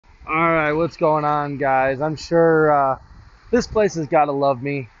Alright, what's going on, guys? I'm sure this place has got to love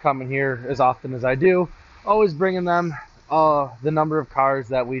me coming here as often as I do. Always bringing them the number of cars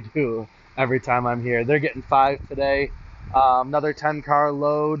that we do every time I'm here. They're getting 5 today. Another 10-car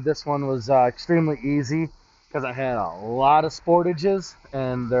load. This one was extremely easy because I had a lot of sportages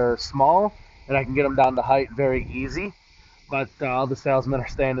and they're small and I can get them down to height very easy. But all the salesmen are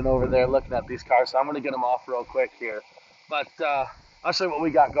standing over there looking at these cars, so I'm going to get them off real quick here. But I'll show you what we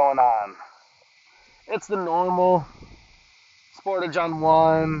got going on. It's the normal Sportage on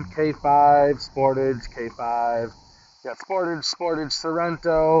 1, K5, Sportage, K5. You got Sportage, Sportage,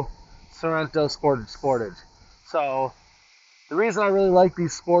 Sorrento, Sorrento, Sportage, Sportage. So the reason I really like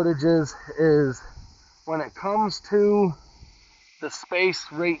these Sportages is when it comes to the space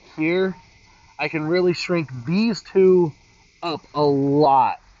right here, I can really shrink these two up a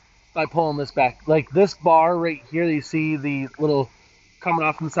lot by pulling this back. Like this bar right here that you see the little coming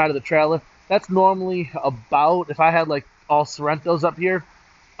off from the side of the trailer, that's normally about, if I had like all Sorrentos up here,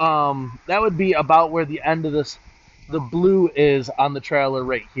 that would be about where the end of the blue is on the trailer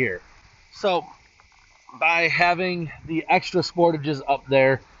right here. So by having the extra sportages up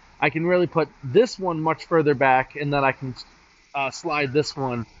there, I can really put this one much further back, and then I can slide this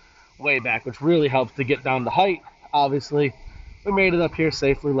one way back, which really helps to get down to height. Obviously, we made it up here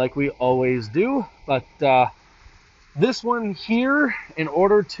safely like we always do, but this one here, in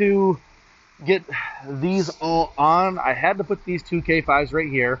order to get these all on, I had to put these two K5s right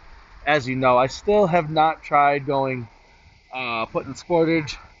here. As you know, I still have not tried going, putting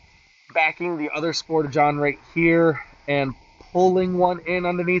Sportage, backing the other Sportage on right here, and pulling one in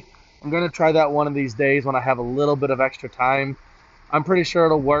underneath. I'm going to try that one of these days when I have a little bit of extra time. I'm pretty sure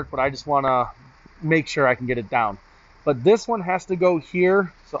it'll work, but I just want to make sure I can get it down. But this one has to go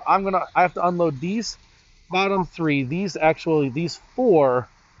here, so I have to unload these bottom 3. These 4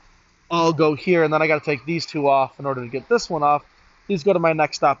 all go here, and then I got to take these 2 off in order to get this one off. These go to my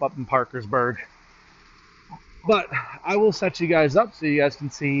next stop up in Parkersburg. But I will set you guys up so you guys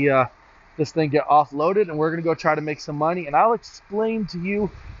can see this thing get offloaded, and we're going to go try to make some money, and I'll explain to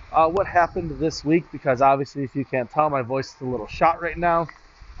you what happened this week, because obviously if you can't tell, my voice is a little shot right now.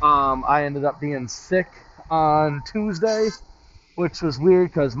 I ended up being sick on Tuesday, which was weird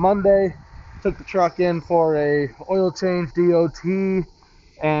because Monday took the truck in for a oil change DOT,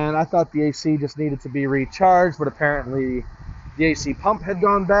 and I thought the AC just needed to be recharged, but apparently the AC pump had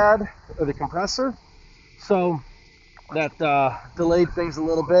gone bad, or the compressor, so that delayed things a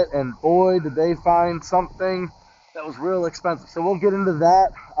little bit, and boy did they find something that was real expensive. So we'll get into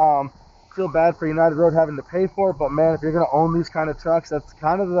that. Feel bad for United Road having to pay for it, but man, if you're going to own these kind of trucks, that's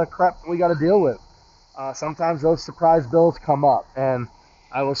kind of the crap that we got to deal with. Sometimes those surprise bills come up, and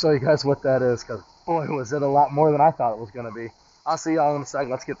I will show you guys what that is, because boy, was it a lot more than I thought it was going to be. I'll see y'all in a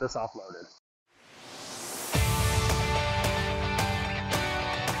second. Let's get this offloaded.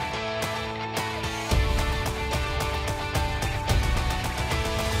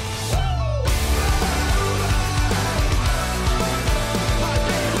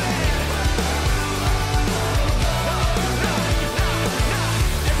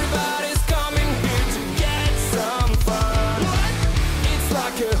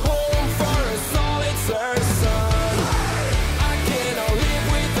 I cannot live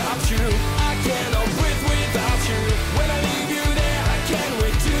without you.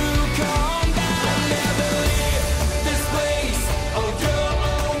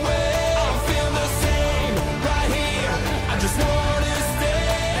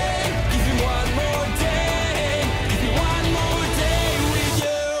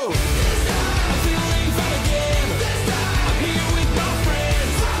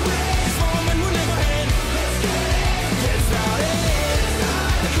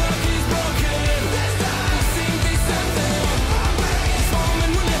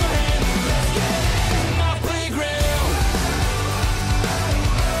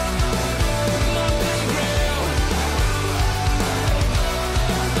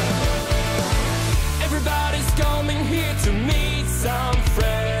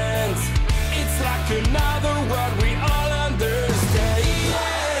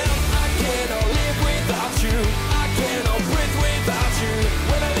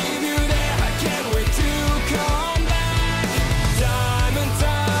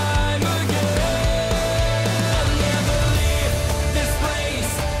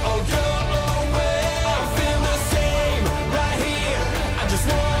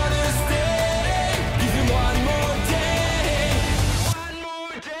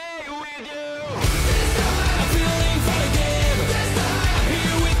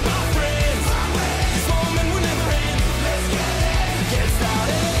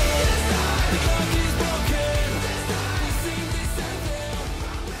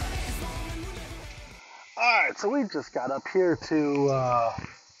 so we just got up here to,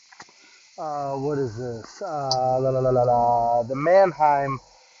 what is this? The Mannheim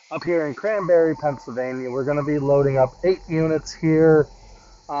up here in Cranberry, Pennsylvania. We're going to be loading up 8 units here.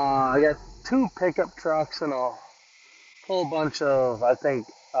 I got 2 pickup trucks and a whole bunch of, I think,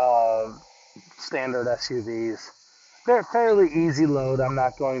 standard SUVs. They're fairly easy load. I'm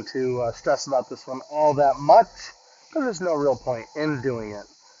not going to stress about this one all that much because there's no real point in doing it.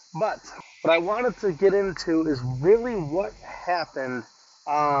 But what I wanted to get into is really what happened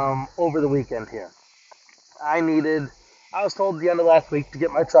over the weekend here. I was told at the end of last week to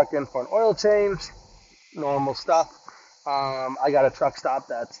get my truck in for an oil change, normal stuff. I got a truck stop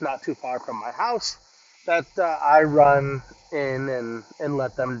that's not too far from my house that I run in and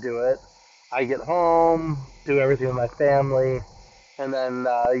let them do it. I get home, do everything with my family, and then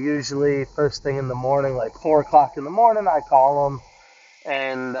usually first thing in the morning, like 4 o'clock in the morning, I call them.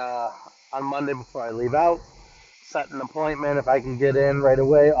 And on Monday before I leave out, set an appointment. If I can get in right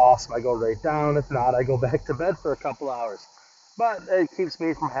away, awesome, I go right down. If not, I go back to bed for a couple hours. But it keeps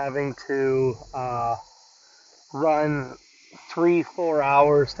me from having to run 3-4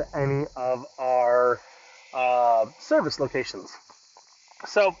 hours to any of our service locations.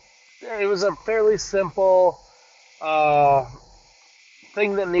 So it was a fairly simple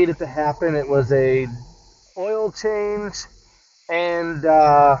thing that needed to happen. It was a oil change and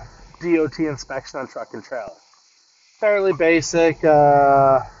DOT inspection on truck and trailer. Fairly basic.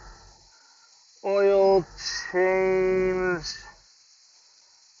 Oil change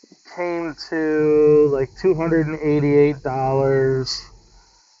came to like $288.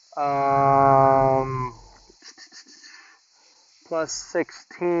 Plus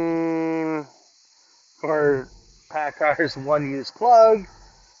 16 for Packar's one-use plug,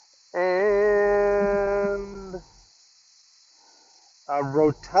 and a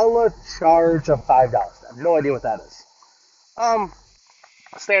Rotella charge of $5. I have no idea what that is.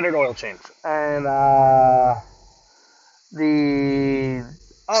 Standard oil change. And so the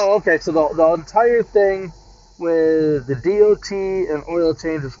entire thing with the DOT and oil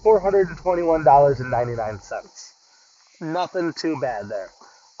change is $421.99. Nothing too bad there.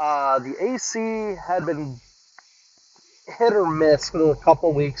 The AC had been hit or miss for a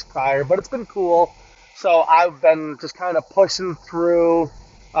couple weeks prior, but it's been cool. So I've been just kind of pushing through.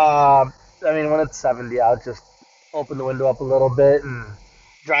 When it's 70, I'll just open the window up a little bit and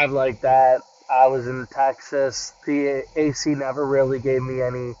drive like that. I was in Texas. The AC never really gave me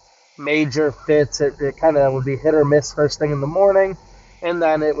any major fits. It kind of would be hit or miss first thing in the morning, and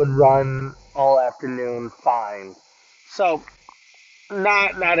then it would run all afternoon fine. So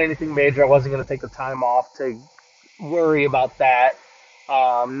not anything major. I wasn't going to take the time off to worry about that,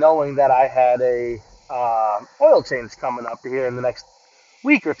 knowing that I had a oil change coming up here in the next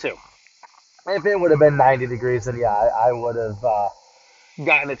week or two. If it would have been 90 degrees, then yeah, I would have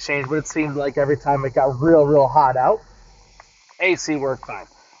gotten it changed. But it seemed like every time it got real hot out, AC worked fine.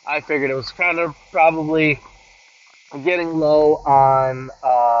 I figured it was kind of probably getting low on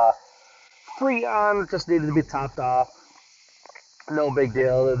Freon, just needed to be topped off. No big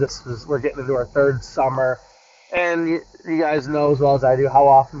deal. We're getting into our 3rd summer, and you guys know as well as I do how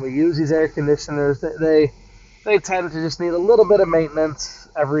often we use these air conditioners. They tend to just need a little bit of maintenance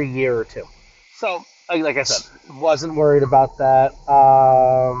every year or two. So, like I said, wasn't worried about that.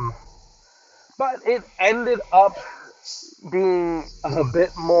 But it ended up being a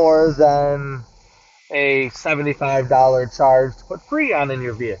bit more than a $75 charge to put Freon in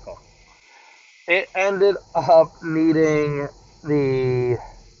your vehicle. It ended up needing the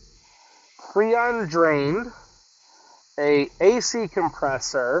Freon drained, a AC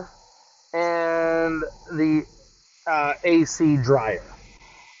compressor, and the AC dryer.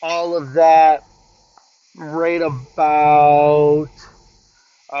 All of that right about,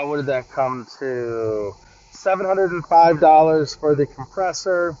 what did that come to? $705 for the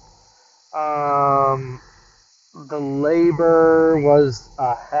compressor. The labor was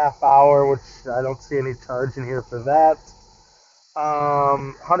a half hour, which I don't see any charge in here for that.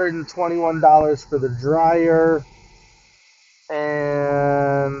 $121 for the dryer.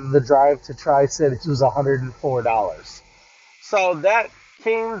 And the drive to Tri-Cities was $104. So that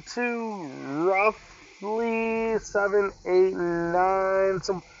came to roughly 7, 8, 9,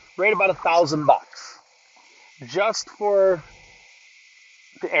 some right about $1,000 just for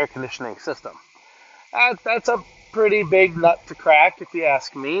the air conditioning system. That's a pretty big nut to crack, if you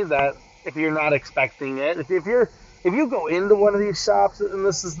ask me. That if you're not expecting it, if you go into one of these shops, and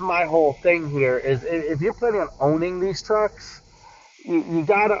this is my whole thing here, is if you're planning on owning these trucks, you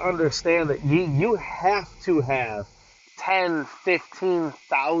got to understand that you have to have $10,000,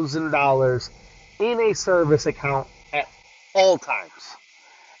 $15,000 in a service account at all times.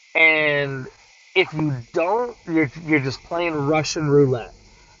 And if you don't, you're just playing Russian roulette,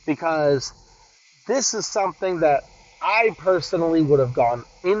 because this is something that I personally would have gone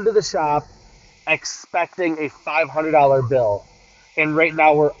into the shop expecting a $500 bill, and right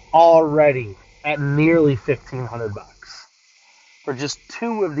now we're already at nearly $1,500 for just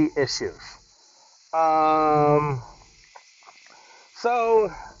two of the issues.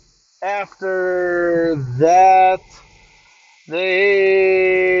 So after that,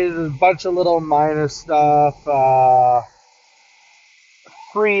 there's a bunch of little minor stuff.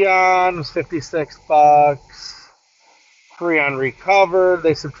 Freon was $56. Freon recovered.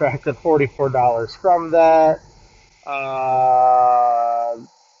 They subtracted $44 from that.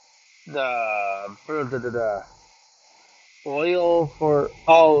 The oil for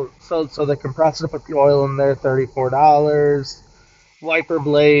so they compressed it, put the oil in there, $34. Wiper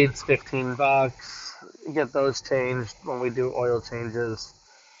blades, $15. You get those changed when we do oil changes.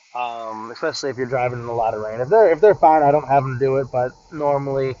 Especially if you're driving in a lot of rain. If they're fine, I don't have them do it, but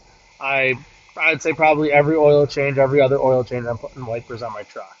normally I'd say probably every oil change, every other oil change, I'm putting wipers on my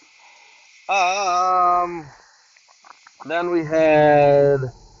truck. Then we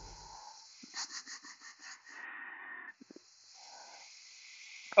had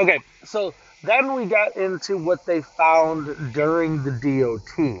okay, so then we got into what they found during the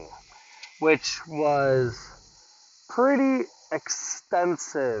DOT, which was pretty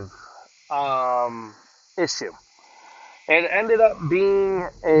extensive issue. It ended up being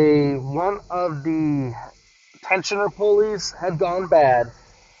one of the tensioner pulleys had gone bad,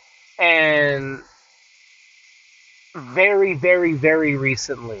 and very, very, very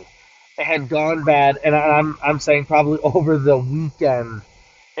recently it had gone bad, and I'm saying probably over the weekend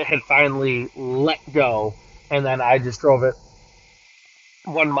it had finally let go, and then I just drove it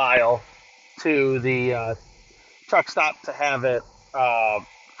 1 mile to the truck stop to have it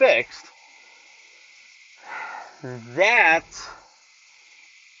fixed. That,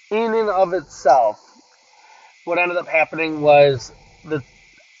 in and of itself, what ended up happening was the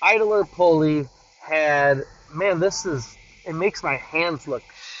idler pulley had, man, it makes my hands look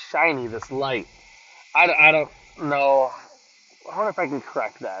shiny, this light. I don't know. I wonder if I can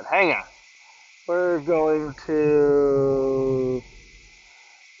correct that. Hang on. We're going to...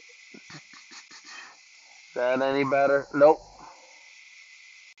 Is that any better? Nope.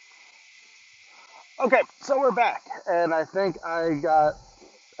 Okay, so we're back, and I think I got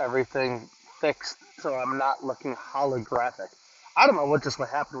everything fixed so I'm not looking holographic. I don't know what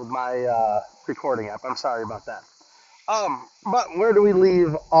happened with my recording app. I'm sorry about that. But where do we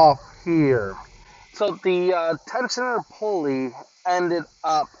leave off here? So the tensioner pulley ended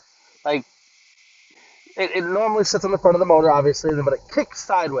up, like, it normally sits on the front of the motor, obviously, but it kicked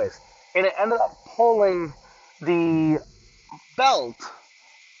sideways. And it ended up pulling the belt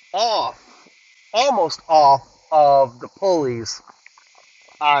off, almost off of the pulleys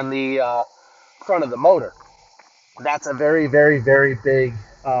on the front of the motor. That's a very, very, very big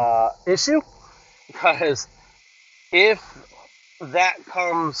issue, because if that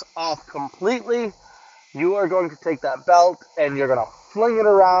comes off completely, you are going to take that belt and you're going to fling it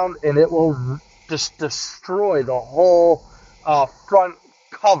around, and it will just destroy the whole front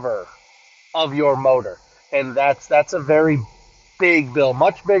cover of your motor. And that's a very big bill,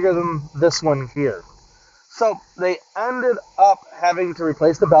 much bigger than this one here. So they ended up having to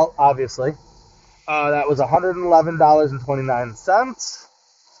replace the belt, obviously. That was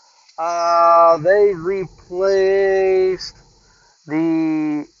 $111.29. They replaced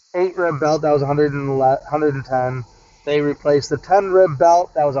the 8-rib belt, that was $110. They replaced the 10-rib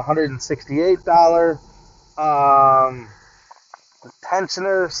belt, that was $168. The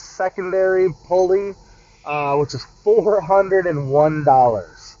tensioner secondary pulley, which is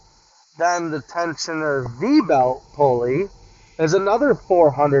 $401. Then the tensioner V-belt pulley is another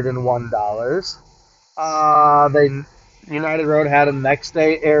 $401. United Road had them next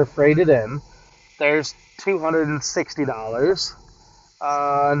day air freighted in. There's $260.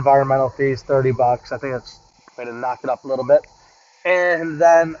 Environmental fees, $30. I think that's a way to knock it up a little bit. And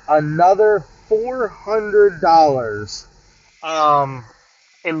then another $400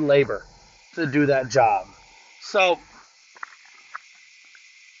 in labor to do that job. So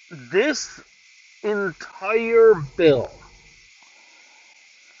this entire bill,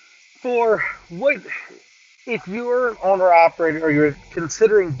 for what, if you're an owner-operator or you're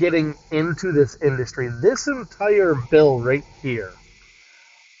considering getting into this industry, this entire bill right here,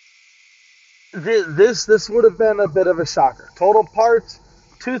 this would have been a bit of a shocker. Total parts,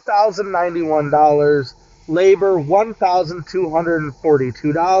 $2,091. Labor,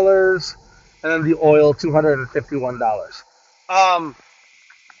 $1,242. and then the oil $251. Um,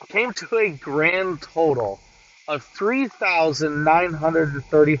 Came to a grand total of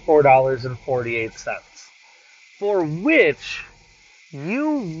 $3,934.48, for which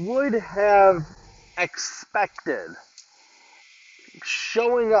you would have expected,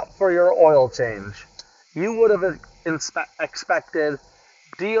 showing up for your oil change, you would have expected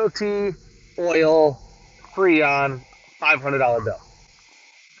DOT, oil, Freon, $500 bill.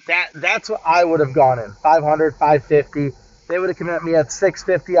 That's what I would have gone in. 500, 550. They would have come at me at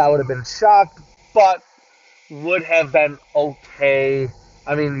 650. I would have been shocked, but would have been okay.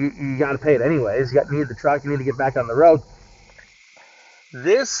 I mean, you got to pay it anyways. You need the truck. You need to get back on the road.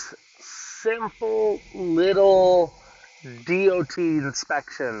 This simple little DOT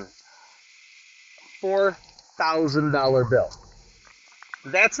inspection, $4,000 bill.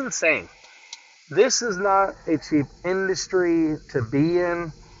 That's insane. This is not a cheap industry to be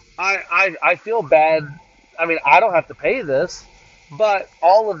in. I feel bad. I mean, I don't have to pay this, but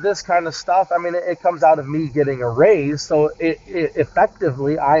all of this kind of stuff, I mean, it comes out of me getting a raise, so it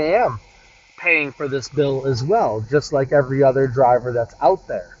effectively I am paying for this bill as well, just like every other driver that's out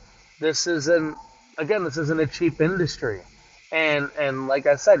there. This isn't a cheap industry. And like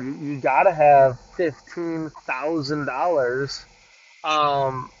I said, you gotta have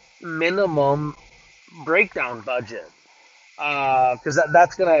 $15,000 minimum breakdown budget, because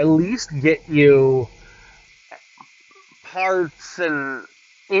that's gonna at least get you parts and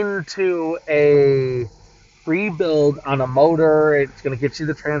into a rebuild on a motor. It's gonna get you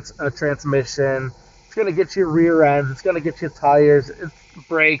the transmission. It's gonna get you rear ends. It's gonna get you tires,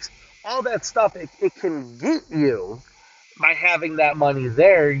 brakes, all that stuff. It can get you by having that money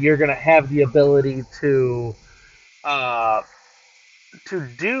there. You're gonna have the ability to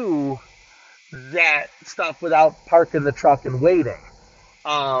do that stuff without parking the truck and waiting.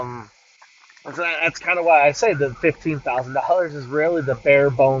 So that's kind of why I say that $15,000 is really the bare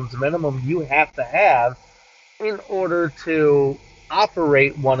bones minimum you have to have in order to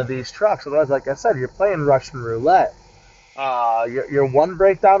operate one of these trucks. Otherwise, like I said, you're playing Russian roulette. You're one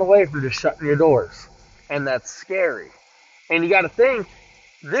breakdown away from just shutting your doors, and that's scary. And you got to think,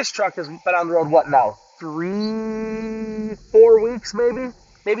 this truck has been on the road, what now? 3-4 weeks, maybe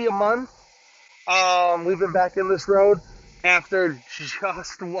a month. We've been back in this road after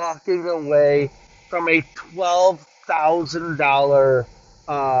just walking away from a $12,000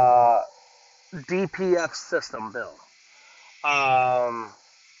 DPF system bill. I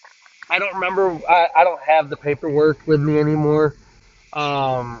don't remember. I don't have the paperwork with me anymore.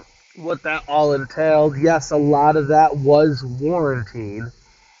 What that all entailed. Yes, a lot of that was warranted.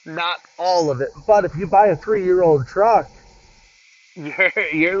 Not all of it. But if you buy a 3-year-old truck,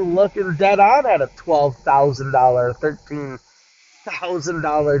 you're looking dead on at a $12,000,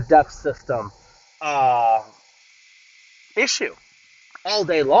 $13,000 DEF system issue all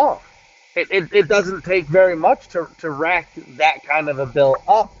day long. It doesn't take very much to rack that kind of a bill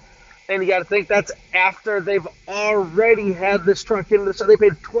up. And you got to think that's after they've already had this truck in. So they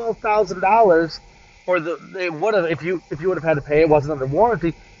paid $12,000, or they would have if you would have had to pay. It wasn't under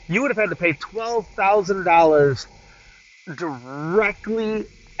warranty. You would have had to pay $12,000 directly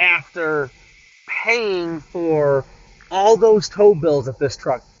after paying for all those tow bills that this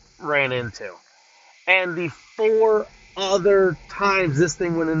truck ran into, and the 4 other times this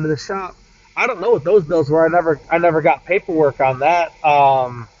thing went into the shop. I don't know what those bills were. I never got paperwork on that.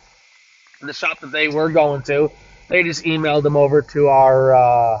 The shop that they were going to, they just emailed them over to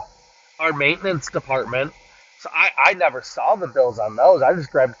our maintenance department. So I never saw the bills on those. I just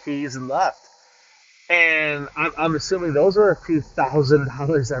grabbed keys and left. And I'm assuming those were a few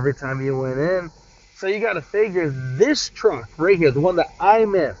 $1,000s every time you went in. So you got to figure this truck right here, the one that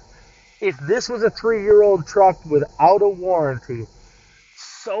I'm in, if this was a 3-year-old truck without a warranty,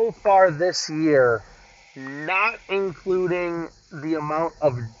 so far this year, not including the amount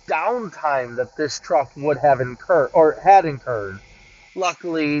of downtime that this truck would have incurred or had incurred.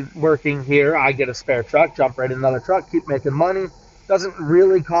 Luckily, working here, I get a spare truck, jump right in another truck, keep making money. Doesn't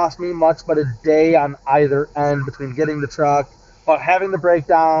really cost me much but a day on either end between getting the truck, having the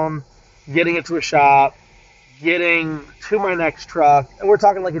breakdown, getting it to a shop, getting to my next truck. And we're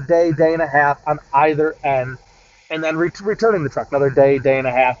talking like a day and a half on either end. And then returning the truck another day and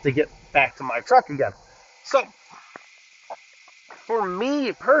a half to get back to my truck again. So, for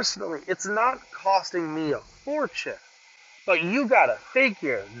me personally, it's not costing me a fortune. But you gotta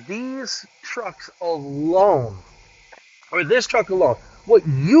figure, these trucks alone, or this truck alone, what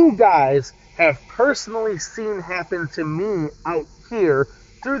you guys have personally seen happen to me out here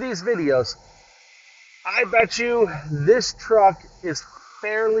through these videos, I bet you this truck is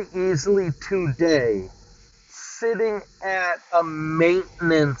fairly easily today sitting at a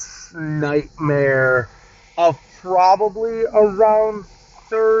maintenance nightmare of probably around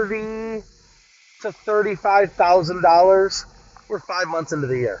 $30,000 to $35,000. We're 5 months into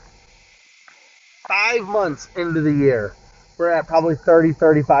the year. 5 months into the year, we're at probably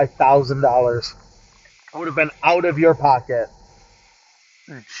 $35,000 would have been out of your pocket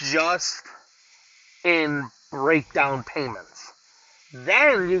just in breakdown payments.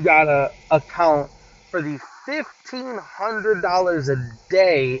 Then you gotta account for the $1,500 a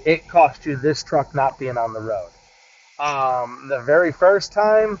day it cost you this truck not being on the road. The very first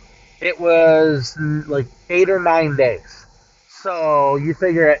time, it was like 8 or 9 days. So you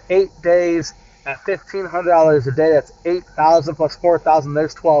figure at 8 days, at $1,500 a day, that's $8,000 plus $4,000,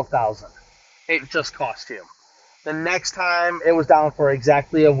 there's $12,000. It just cost you. The next time, it was down for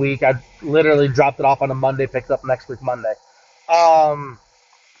exactly a week. I literally dropped it off on a Monday, picked it up next week Monday.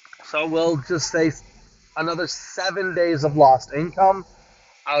 So we'll just say another 7 days of lost income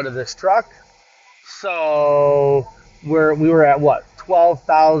out of this truck. So we were at what?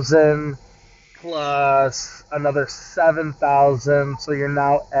 12,000 plus another 7,000. So you're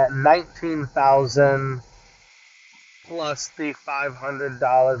now at 19,000 plus the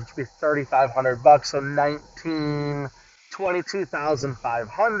 $500, which would be $3,500. So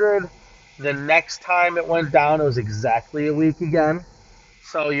 22,500. The next time it went down, it was exactly a week again.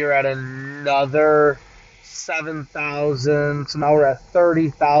 So you're at another 7,000. So now we're at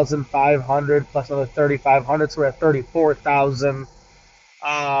 30,500 plus another 3,500. So we're at 34,000.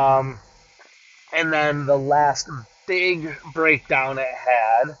 And then the last big breakdown it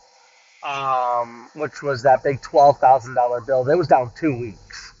had, which was that big $12,000 bill. It was down 2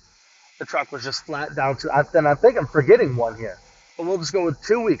 weeks. The truck was just flat down to. Then I think I'm forgetting one here, but we'll just go with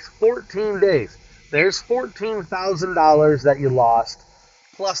 2 weeks, 14 days. There's $14,000 that you lost,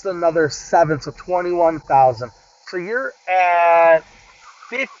 plus another 7, so 21,000. So you're at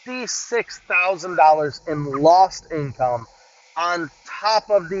 $56,000 in lost income on top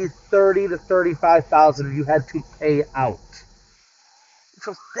of the 30 to 35,000 you had to pay out.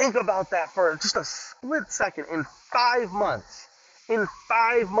 So think about that for just a split second. In 5 months,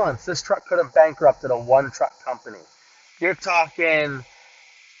 this truck could have bankrupted a one-truck company. You're talking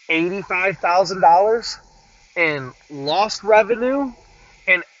 $85,000 in lost revenue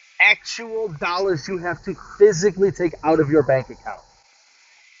and actual dollars you have to physically take out of your bank account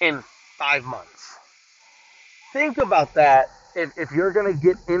in 5 months. Think about that if you're going to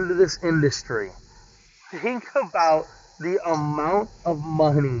get into this industry. Think about the amount of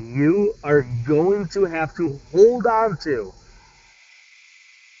money you are going to have to hold on to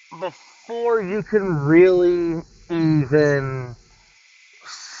before you can really even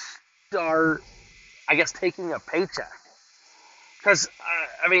start, I guess, taking a paycheck. Because,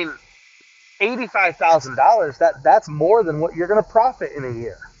 $85,000, that's more than what you're going to profit in a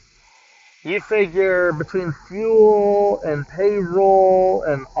year. You figure between fuel and payroll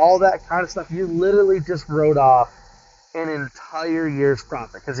and all that kind of stuff, you literally just wrote off an entire year's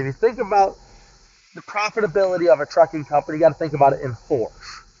profit. Because if you think about the profitability of a trucking company, you got to think about it in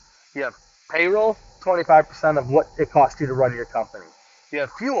fours. You have payroll, 25% of what it costs you to run your company. You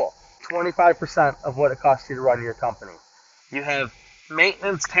have fuel, 25% of what it costs you to run your company. You have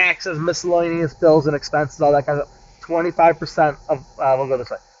maintenance, taxes, miscellaneous bills and expenses, all that kind of stuff. 25% of, we'll go this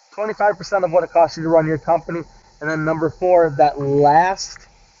way. 25% of what it costs you to run your company. And then number 4, that last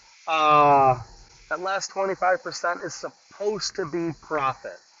 25% is supposed to be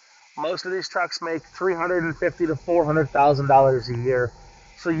profit. Most of these trucks make $350,000 to $400,000 a year.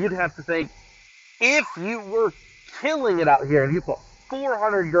 So you'd have to think, if you were killing it out here and you put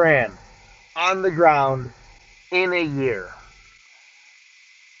 $400,000 on the ground in a year,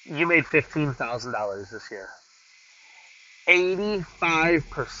 you made $15,000 this year.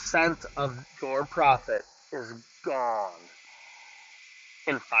 85% of your profit is gone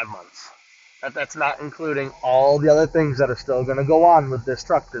in 5 months. That's not including all the other things that are still going to go on with this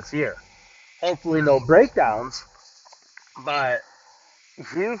truck this year. Hopefully no breakdowns, but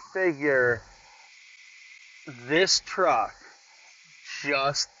you figure this truck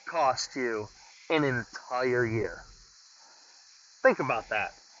just cost you an entire year. Think about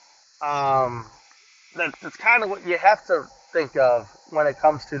that. That's kind of what you have to think of when it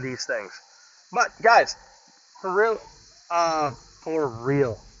comes to these things. But guys, for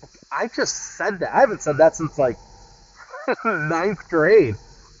real, I just said that. I haven't said that since like 9th grade.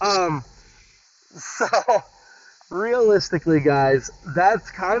 So realistically, guys, that's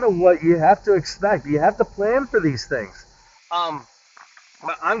kind of what you have to expect. You have to plan for these things.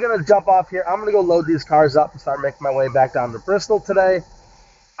 But I'm gonna jump off here. I'm gonna go load these cars up and start making my way back down to Bristol today.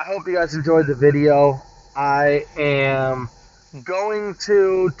 I hope you guys enjoyed the video. I am going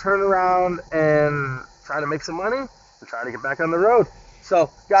to turn around and try to make some money and try to get back on the road. So,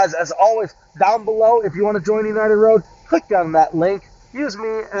 guys, as always, down below, if you want to join United Road, click on that link. Use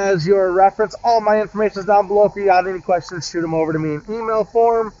me as your reference. All my information is down below. If you got any questions, shoot them over to me in email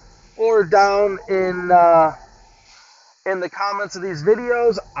form or down in the comments of these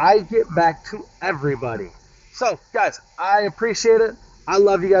videos. I get back to everybody. So, guys, I appreciate it. I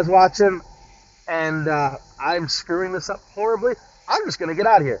love you guys watching, and I'm screwing this up horribly. I'm just going to get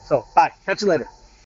out of here. So, bye. Catch you later.